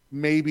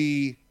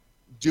maybe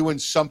doing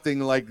something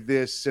like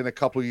this in a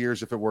couple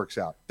years if it works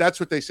out. That's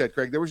what they said,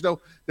 Craig. There was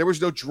no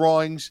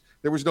drawings,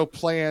 there was no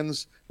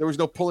plans, there was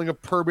no pulling of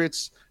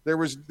permits, there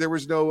was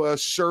no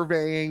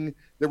surveying,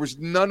 there was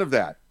none of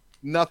that.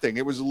 Nothing.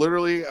 It was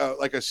literally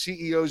like a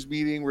CEO's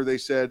meeting where they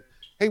said,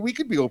 "Hey, we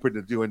could be open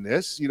to doing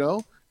this,"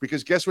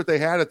 because guess what they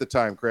had at the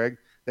time, Craig?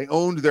 They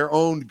owned their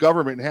own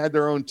government and had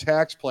their own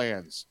tax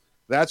plans.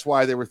 That's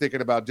why they were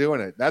thinking about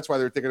doing it. That's why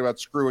they were thinking about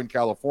screwing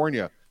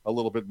California a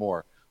little bit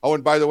more. Oh,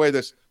 and by the way,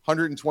 this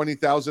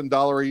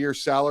 $120,000 a year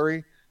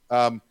salary,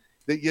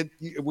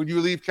 when you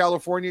leave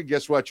California,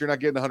 guess what? You're not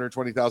getting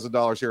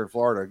 $120,000 here in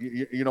Florida.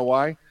 You know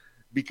why?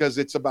 Because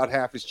it's about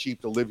half as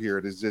cheap to live here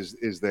as it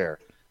is there.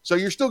 So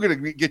you're still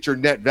going to get your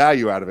net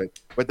value out of it,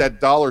 but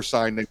that dollar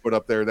sign they put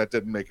up there, that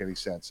didn't make any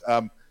sense.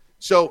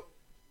 So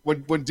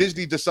when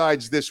Disney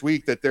decides this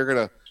week that they're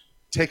going to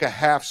take a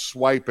half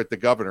swipe at the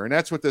governor, and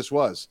that's what this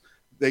was.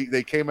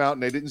 They came out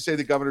and they didn't say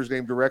the governor's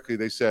name directly.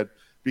 They said,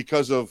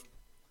 because of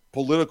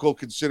political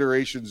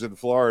considerations in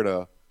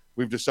Florida,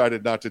 we've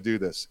decided not to do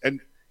this. And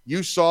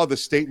you saw the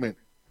statement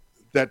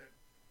that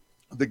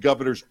the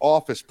governor's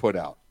office put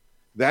out.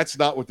 That's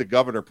not what the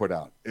governor put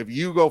out. If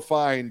you go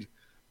find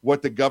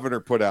what the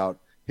governor put out,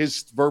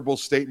 his verbal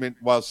statement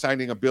while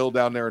signing a bill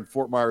down there in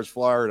Fort Myers,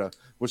 Florida,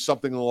 was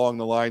something along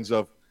the lines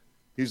of,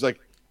 he's like,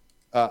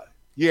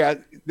 yeah,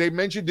 they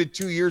mentioned it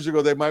 2 years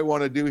ago they might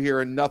want to do here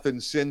and nothing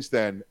since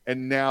then.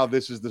 And now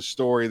this is the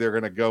story they're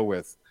going to go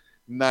with.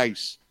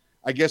 Nice.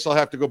 I guess I'll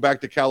have to go back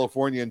to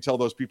California and tell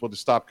those people to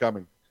stop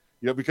coming.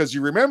 Because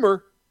you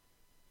remember,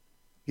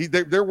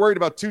 they're worried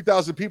about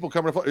 2,000 people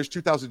coming to Florida. There's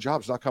 2,000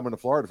 jobs not coming to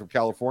Florida from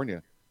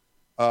California.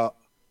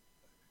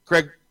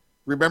 Craig,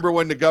 remember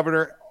when the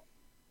Governor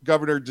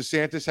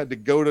DeSantis had to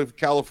go to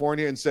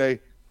California and say,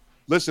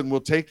 listen,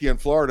 we'll take you in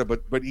Florida,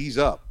 but ease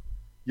up.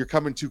 You're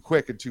coming too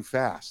quick and too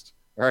fast.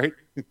 All right.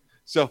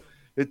 So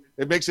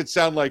it makes it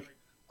sound like,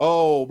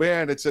 oh,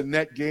 man, it's a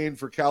net gain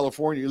for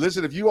California.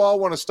 Listen, if you all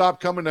want to stop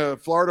coming to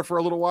Florida for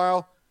a little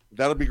while,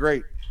 that'll be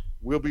great.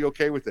 We'll be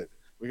okay with it.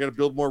 We got to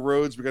build more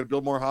roads. We got to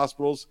build more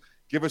hospitals.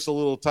 Give us a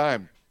little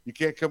time. You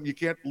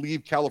can't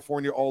leave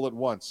California all at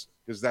once,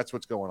 because that's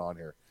what's going on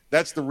here.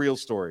 That's the real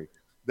story,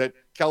 that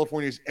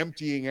California is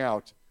emptying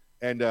out,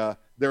 and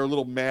they're a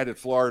little mad at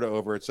Florida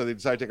over it. So they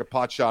decided to take a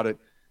pot shot at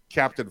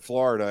Captain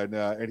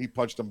Florida, and he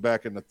punched them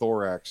back in the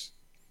thorax.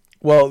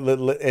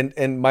 Well,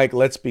 and Mike,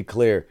 let's be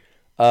clear.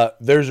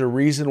 There's a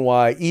reason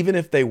why, even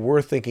if they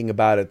were thinking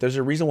about it, there's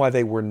a reason why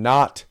they were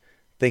not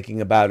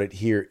thinking about it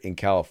here in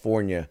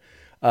California.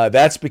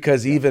 That's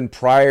because even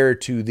prior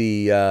to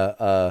the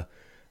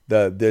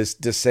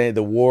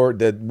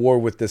war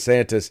with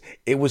DeSantis,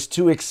 it was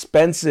too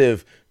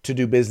expensive to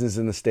do business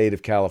in the state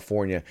of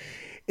California.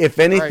 If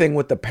anything,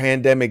 what the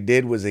pandemic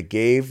did was it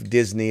gave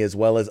Disney, as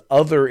well as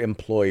other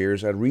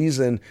employers, a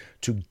reason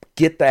to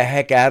get the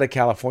heck out of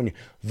California.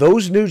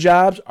 Those new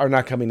jobs are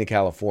not coming to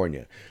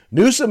California.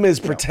 Newsom is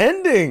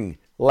pretending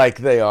like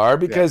they are,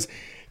 because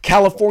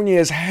California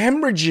is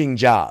hemorrhaging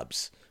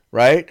jobs,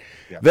 right?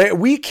 Yeah.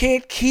 We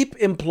can't keep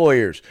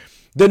employers.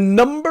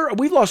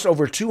 We've lost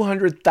over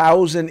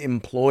 200,000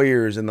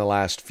 employers in the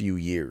last few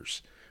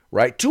years,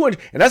 right? 200,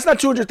 and that's not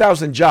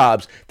 200,000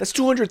 jobs. That's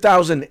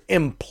 200,000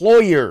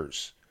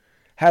 employers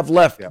have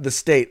left the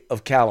state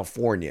of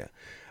California.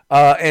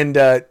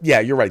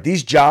 You're right.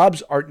 These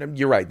jobs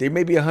you're right. They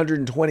may be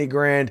 120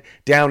 grand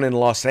down in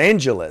Los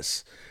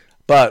Angeles,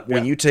 but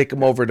when you take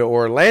them over to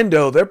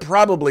Orlando, they're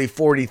probably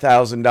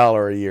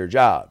 $40,000 a year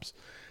jobs.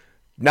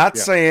 Not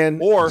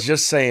saying, or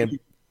just saying.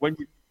 When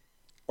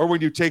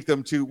you take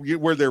them to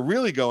where they're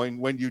really going,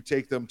 when you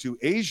take them to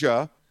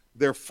Asia,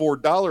 they're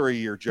 $4 a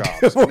year jobs.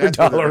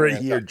 $4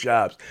 a year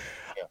jobs.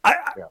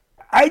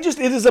 It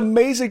is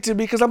amazing to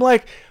me, because I'm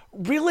like,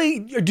 really?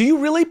 Do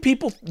you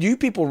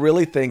people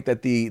really think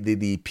that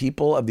the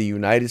people of the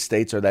United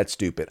States are that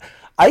stupid?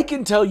 I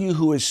can tell you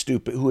who is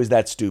stupid, who is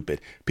that stupid.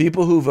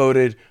 People who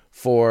voted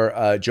for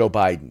Joe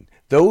Biden.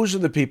 Those are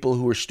the people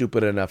who are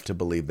stupid enough to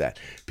believe that.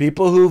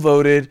 People who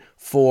voted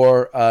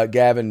for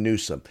Gavin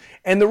Newsom.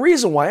 And the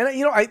reason why,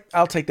 and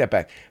I'll take that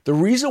back. The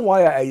reason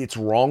why it's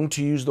wrong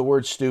to use the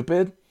word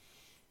stupid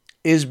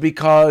is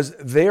because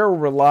they're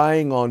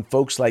relying on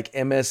folks like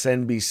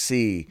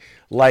MSNBC,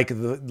 like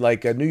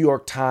a New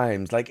York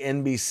Times, like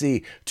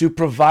NBC, to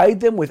provide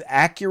them with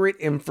accurate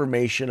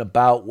information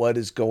about what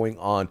is going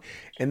on.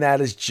 And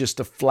that is just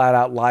a flat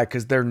out lie,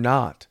 because they're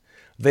not.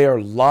 They are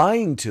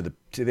lying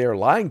they're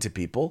lying to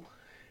people.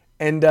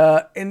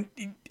 So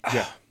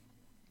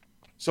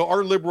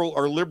our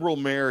liberal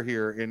mayor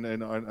here in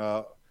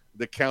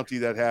the county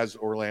that has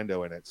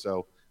Orlando in it,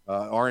 so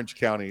Orange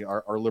County,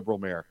 our liberal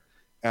mayor,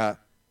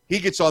 he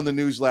gets on the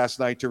news last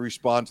night to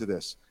respond to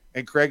this.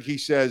 And Craig, he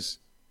says,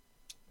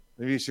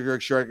 maybe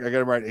Greg Shark, I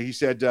got him right. He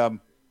said,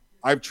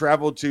 I've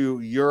traveled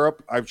to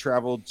Europe, I've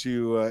traveled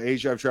to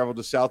Asia, I've traveled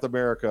to South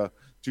America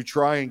to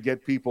try and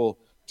get people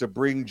to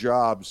bring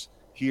jobs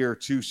here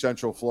to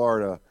Central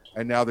Florida.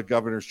 And now the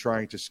governor's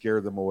trying to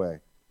scare them away.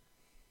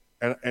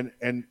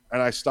 And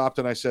I stopped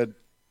and I said,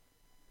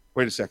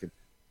 wait a second.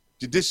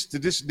 Did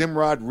this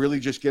Nimrod really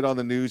just get on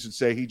the news and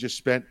say he just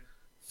spent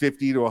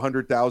 50 to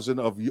 100,000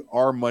 of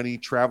our money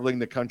traveling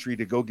the country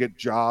to go get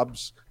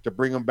jobs, to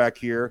bring them back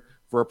here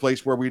for a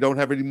place where we don't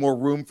have any more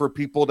room for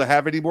people to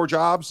have any more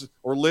jobs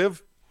or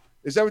live?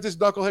 Is that what this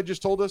knucklehead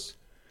just told us?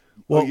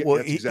 Well,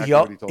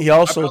 he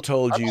also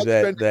told you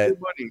that.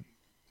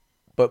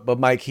 But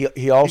Mike,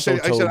 he also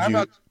told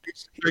you.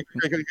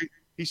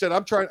 He said,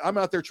 I'm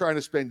out there trying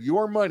to spend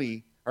your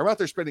money. I'm out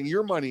there spending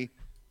your money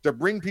to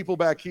bring people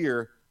back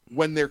here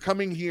when they're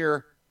coming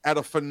here at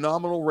a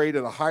phenomenal rate,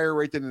 at a higher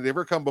rate than they've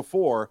ever come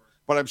before.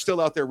 But I'm still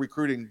out there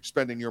recruiting,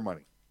 spending your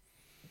money.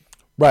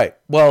 Right.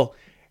 Well,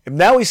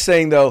 now he's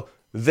saying, though,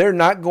 they're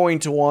not going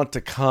to want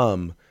to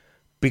come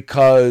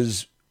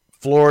because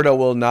Florida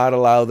will not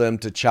allow them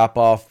to chop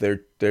off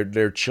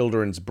their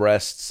children's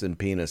breasts and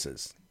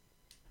penises.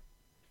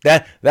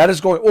 That is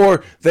going,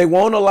 or they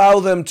won't allow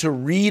them to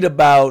read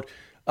about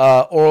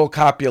oral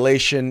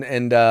copulation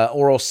and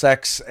oral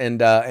sex and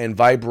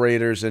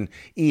vibrators and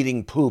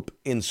eating poop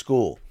in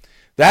school.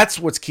 That's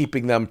what's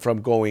keeping them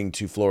from going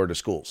to Florida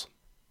schools.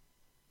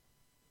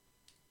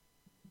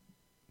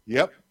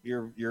 Yep,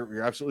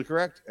 you're absolutely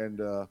correct,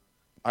 and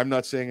I'm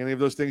not saying any of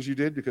those things you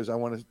did because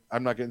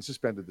I'm not getting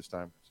suspended this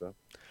time. So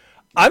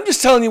I'm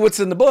just telling you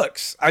what's in the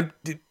books.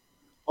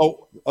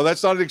 Oh,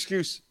 that's not an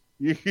excuse.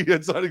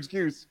 That's not an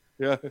excuse.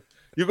 Yeah,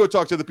 you go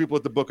talk to the people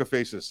at the Book of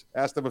Faces.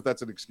 Ask them if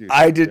that's an excuse.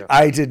 I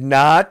did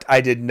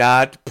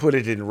not put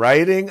it in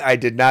writing. I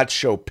did not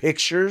show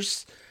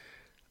pictures.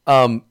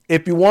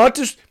 If you want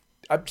to,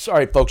 I'm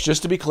sorry, folks.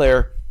 Just to be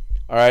clear,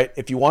 all right.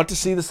 If you want to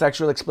see the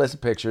sexually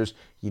explicit pictures,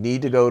 you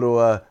need to go to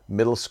a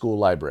middle school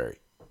library.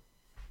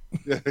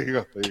 Yeah, there you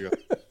go.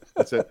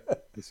 That's it.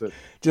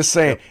 Just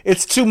saying,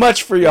 It's too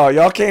much for y'all.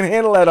 Y'all can't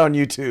handle that on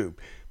YouTube,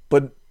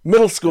 but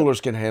middle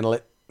schoolers can handle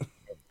it.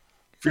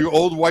 For you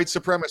old white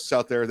supremacists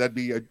out there, that'd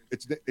be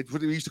it's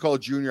what we used to call a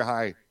junior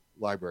high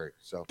library.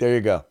 So there you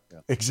go.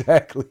 Yeah.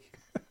 Exactly.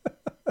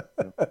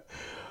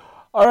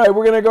 All right,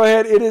 we're going to go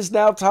ahead. It is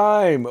now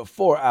time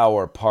for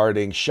our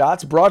parting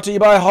shots, brought to you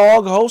by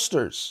Hog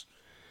Holsters.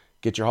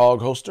 Get your Hog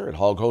Holster at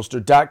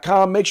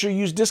hogholster.com. Make sure you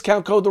use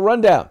discount code The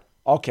Rundown.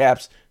 All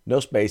caps, no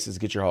spaces.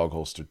 Get your Hog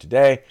Holster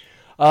today.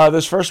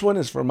 This first one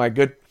is for my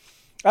good,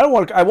 I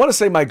want to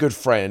say my good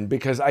friend,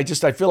 because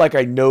I feel like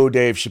I know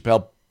Dave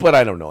Chappelle, but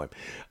I don't know him.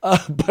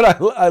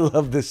 But I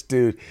love this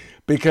dude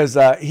because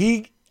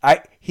he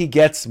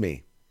gets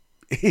me.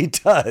 He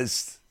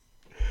does.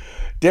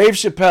 Dave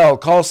Chappelle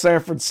calls San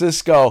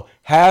Francisco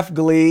half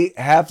Glee,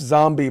 half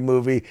zombie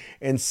movie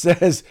and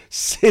says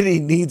city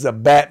needs a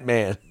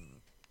Batman.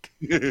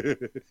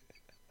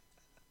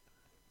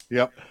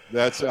 Yep.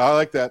 I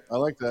like that.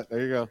 There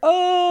you go.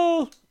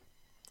 Oh.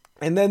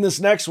 And then this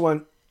next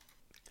one,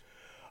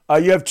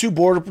 you have two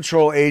Border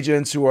Patrol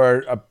agents who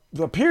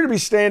appear to be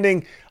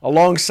standing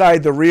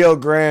alongside the Rio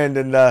Grande,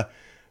 and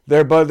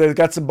they've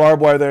got some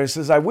barbed wire there. And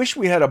says, "I wish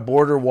we had a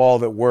border wall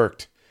that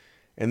worked."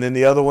 And then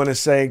the other one is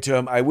saying to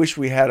him, "I wish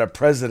we had a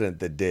president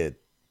that did."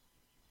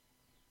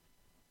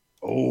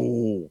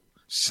 Oh,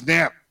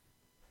 snap.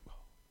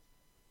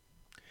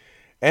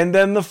 And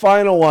then the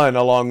final one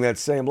along that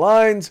same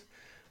lines,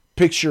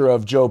 picture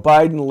of Joe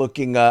Biden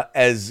looking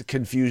as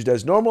confused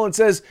as normal and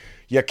says,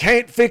 "You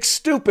can't fix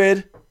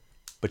stupid,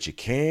 but you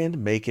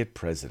can make it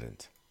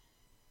president."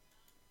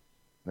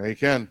 There you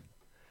can.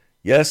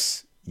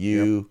 Yes,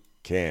 you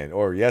can.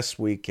 Or yes,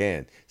 we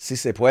can. Si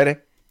se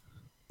puede.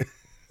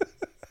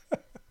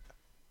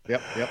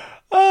 Yep.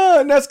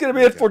 And that's going to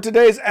be it for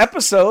today's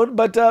episode.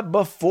 But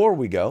before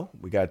we go,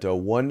 we got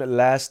one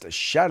last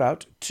shout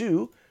out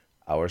to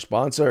our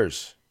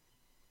sponsors.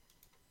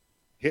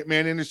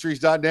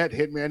 HitmanIndustries.net,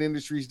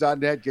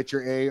 HitmanIndustries.net. Get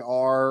your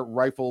AR,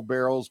 rifle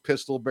barrels,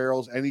 pistol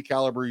barrels, any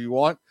caliber you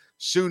want.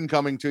 Soon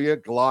coming to you,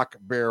 Glock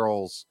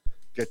barrels.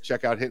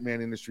 Check out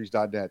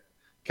HitmanIndustries.net.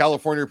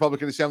 California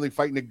Republican Assembly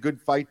fighting a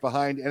good fight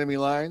behind enemy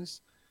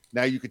lines.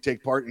 Now you can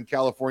take part in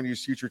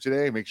California's future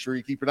today. Make sure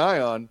you keep an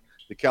eye on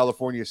the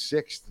California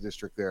 6th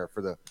District there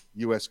for the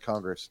U.S.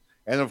 Congress.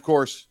 And, of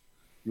course,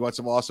 you want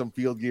some awesome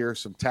field gear,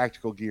 some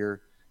tactical gear,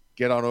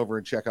 get on over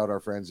and check out our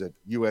friends at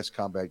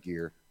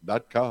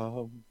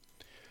uscombatgear.com.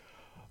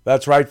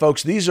 That's right,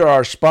 folks. These are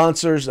our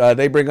sponsors.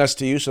 They bring us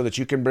to you so that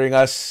you can bring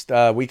us.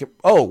 Who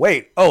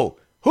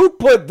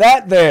put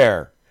that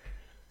there?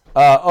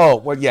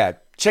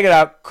 Check it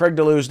out.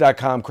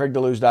 CraigDeLuz.com.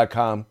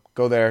 CraigDeLuz.com.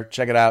 Go there,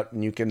 check it out,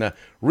 and you can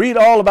read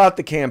all about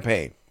the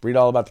campaign.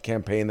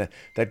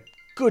 That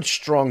good,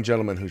 strong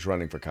gentleman who's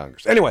running for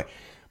Congress. Anyway,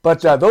 but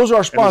those are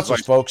our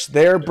sponsors, folks.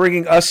 They're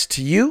bringing us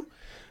to you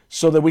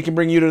so that we can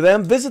bring you to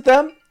them. Visit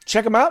them,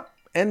 check them out,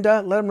 and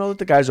let them know that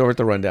the guys over at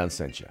The Rundown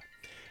sent you.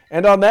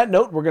 And on that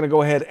note, we're going to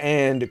go ahead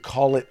and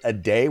call it a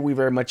day. We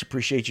very much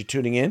appreciate you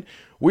tuning in.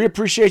 We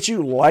appreciate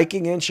you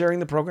liking and sharing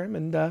the program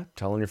and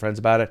telling your friends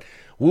about it.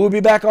 We'll be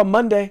back on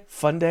Monday.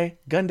 Fun day,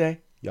 gun day.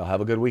 Y'all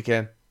have a good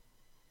weekend.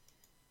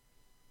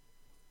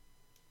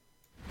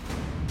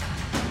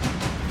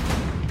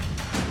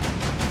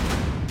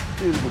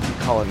 Dude, would you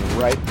call it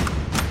right?